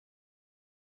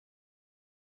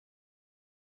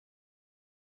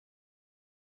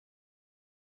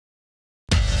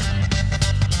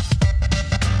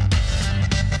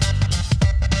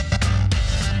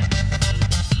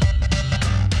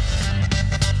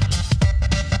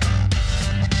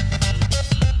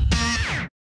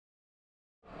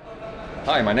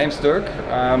Hi, my name's Dirk.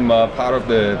 I'm part of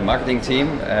the marketing team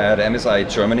at MSI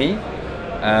Germany,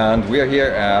 and we are here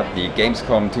at the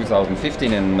Gamescom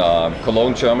 2015 in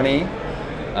Cologne, Germany.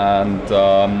 And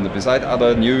beside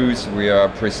other news, we are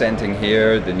presenting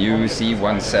here the new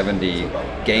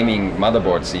Z170 gaming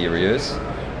motherboard series.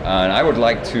 And I would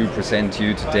like to present to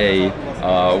you today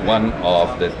one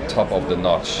of the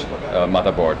top-of-the-notch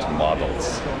motherboard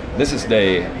models. This is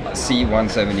the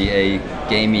Z170A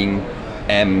gaming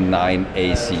M9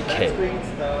 ACK.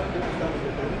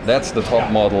 That's the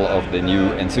top model of the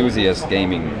new enthusiast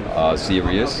gaming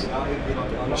series,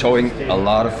 showing a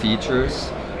lot of features,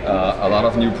 a lot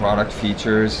of new product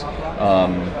features,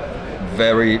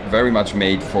 very much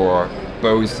made for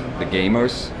both the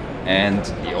gamers and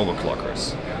the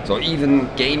overclockers. So even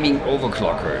gaming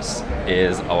overclockers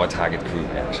is our target group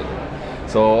actually.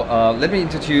 So let me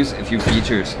introduce a few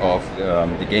features of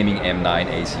the gaming M9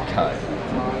 ACK.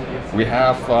 We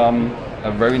have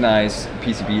a very nice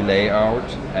PCB layout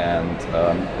and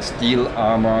a steel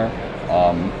armor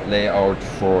layout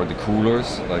for the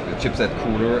coolers, like the chipset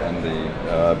cooler and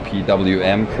the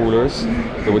PWM coolers.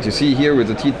 So what you see here with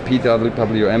the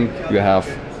PWM, you have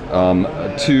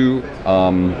two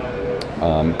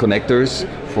connectors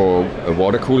for a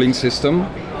water cooling system,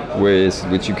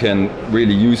 which you can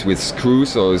really use with screws,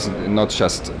 so it's not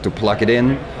just to plug it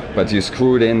in, but you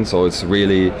screw it in, so it's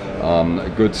really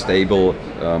a good stable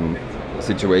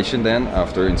situation then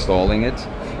after installing it.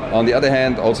 On the other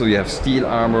hand, also you have steel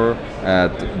armor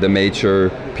at the major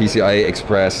PCI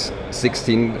Express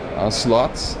 16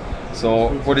 slots. So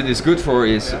what it is good for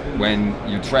is when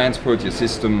you transport your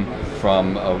system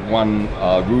from one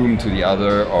room to the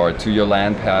other or to your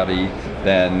LAN party,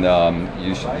 then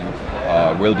you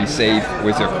will be safe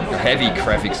with your heavy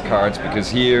graphics cards, because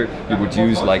here you would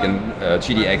use like a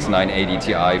GTX 980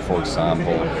 Ti, for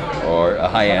example, or a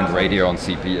high-end Radeon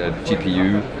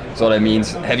GPU. So that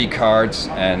means heavy cards,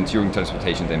 and during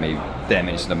transportation they may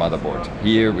damage the motherboard.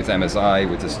 Here with MSI,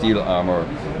 with the steel armor,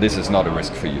 this is not a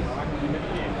risk for you.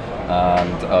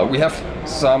 And we have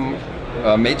some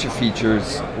major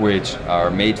features which are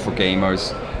made for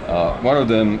gamers. One of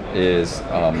them is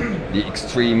the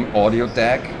extreme audio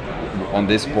DAC on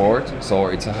this board. So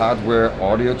it's a hardware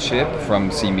audio chip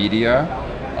from C-Media,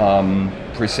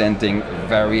 presenting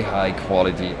very high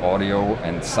quality audio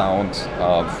and sound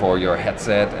for your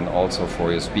headset and also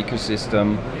for your speaker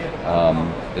system.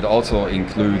 It also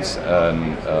includes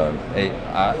an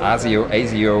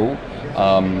ASIO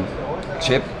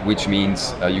chip, which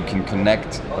means you can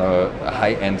connect a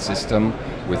high-end system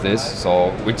with this.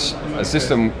 So a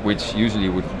system which usually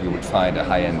you would find in a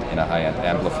high-end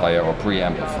amplifier or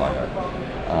preamplifier.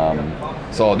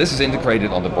 So this is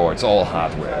integrated on the board. It's all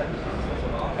hardware.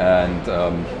 And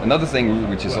another thing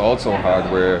which is also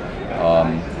hardware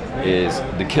is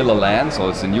the killer LAN. So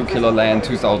it's a new killer LAN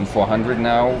 2400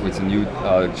 now, with a new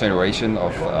generation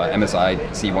of MSI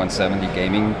Z170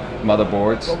 gaming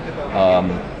motherboards.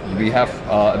 We have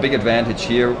a big advantage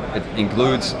here. It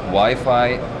includes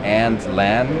Wi-Fi and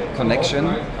LAN connection,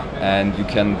 and you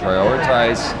can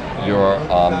prioritize your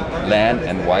LAN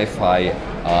and Wi-Fi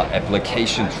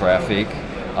application traffic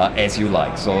as you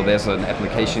like. So there's an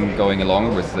application going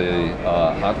along with the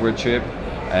hardware chip,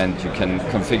 and you can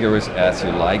configure it as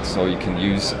you like. So you can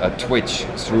use a Twitch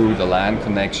through the LAN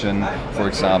connection, for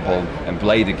example, and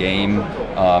play the game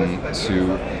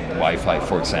to Wi-Fi,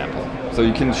 for example. So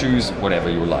you can choose whatever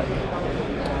you like.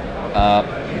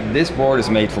 This board is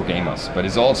made for gamers, but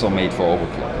it's also made for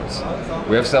overclockers.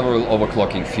 We have several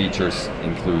overclocking features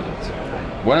included.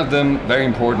 One of them, very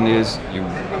important, is you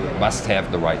must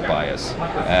have the right BIOS.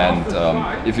 And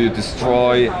if you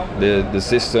destroy the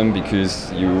system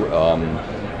because you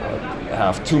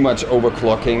have too much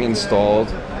overclocking installed,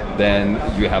 then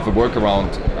you have a workaround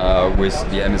with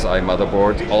the MSI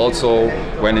motherboard. Also,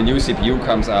 when a new CPU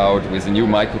comes out with a new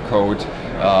microcode,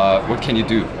 what can you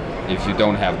do if you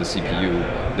don't have the CPU,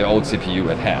 the old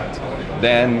CPU at hand?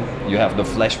 Then you have the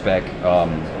flashback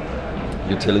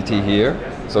utility here.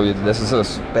 So this is a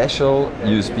special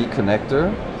USB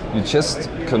connector. You just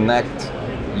connect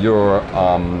your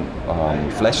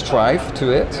flash drive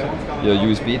to it, your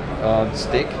USB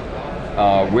stick,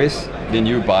 with the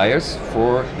new BIOS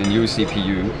for the new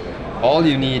CPU. All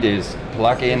you need is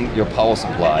plug in your power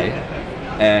supply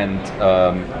and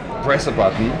press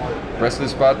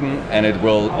this button, and it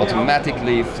will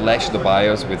automatically flash the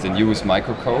BIOS with the newest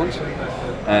microcode.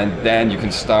 And then you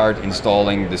can start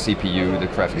installing the CPU, the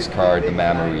graphics card, the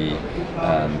memory.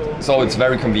 And so it's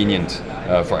very convenient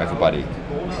for everybody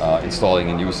installing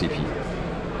a new CPU.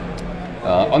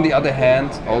 On the other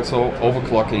hand, also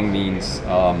overclocking means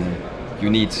you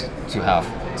need to have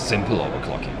simple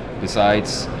overclocking.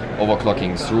 besides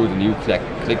overclocking through the new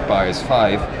Click BIOS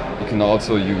 5, you can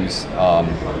also use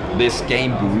this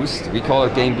game boost. We call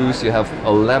it game boost. You have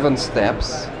 11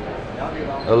 steps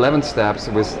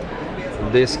with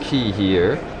this key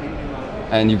here,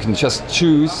 and you can just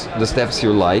choose the steps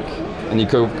you like, and you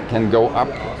can go up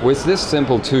with this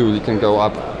simple tool. You can go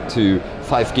up to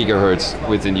 5 gigahertz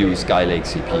with the new Skylake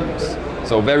CPUs.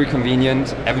 So very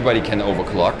convenient. Everybody can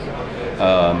overclock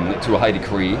to a high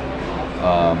degree.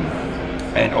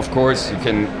 And of course, you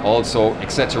can also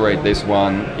exaggerate this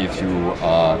one if you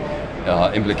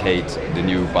implicate the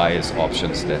new BIOS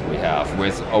options that we have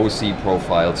with OC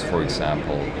profiles, for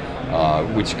example,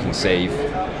 which you can save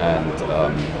and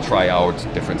try out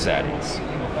different settings.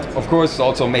 Of course, it's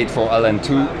also made for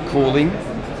LN2 cooling,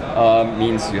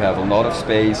 means you have a lot of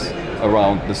space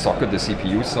around the socket, the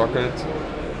CPU socket,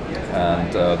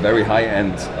 and very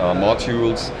high-end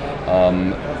modules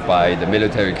by the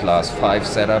military class 5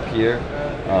 setup here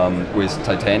with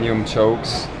titanium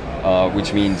chokes,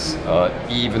 which means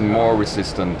even more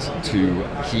resistant to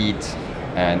heat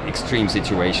and extreme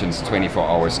situations, 24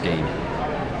 hours gaming.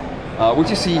 What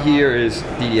you see here is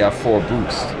DDR4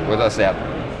 boost. What does that mean?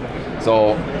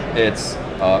 So it's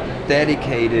a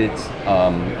dedicated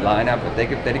lineup, a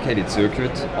dedicated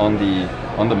circuit on the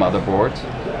motherboard,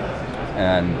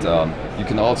 and you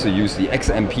can also use the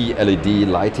XMP LED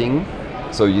lighting.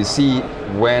 So you see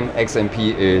when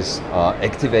XMP is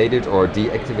activated or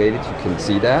deactivated, you can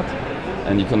see that,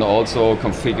 and you can also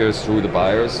configure through the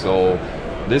BIOS. So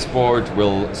this board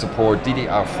will support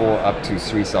DDR4 up to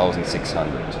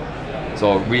 3600.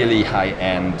 So really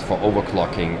high-end for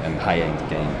overclocking and high-end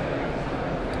gaming.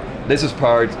 This is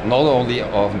part not only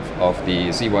of the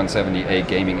Z170A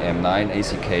Gaming M9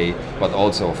 ACK, but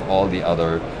also of all the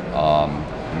other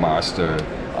master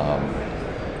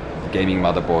gaming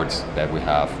motherboards that we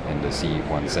have in the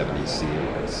Z170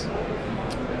 series.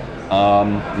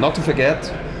 Not to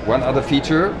forget, one other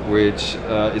feature which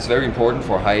is very important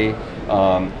for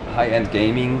high-end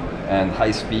gaming and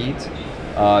high speed.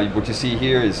 What you see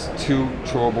here is 2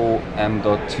 Turbo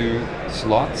M.2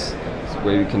 slots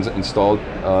where you can install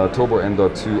Turbo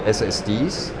M.2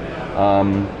 SSDs.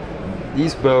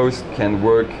 These both can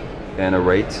work in a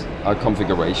RAID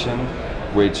configuration,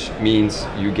 which means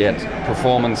you get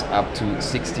performance up to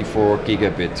 64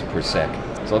 gigabit per second.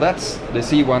 So that's the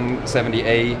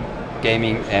Z170A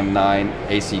Gaming M9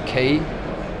 ACK,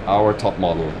 our top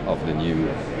model of the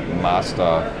new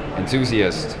Master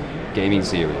Enthusiast gaming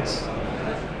series.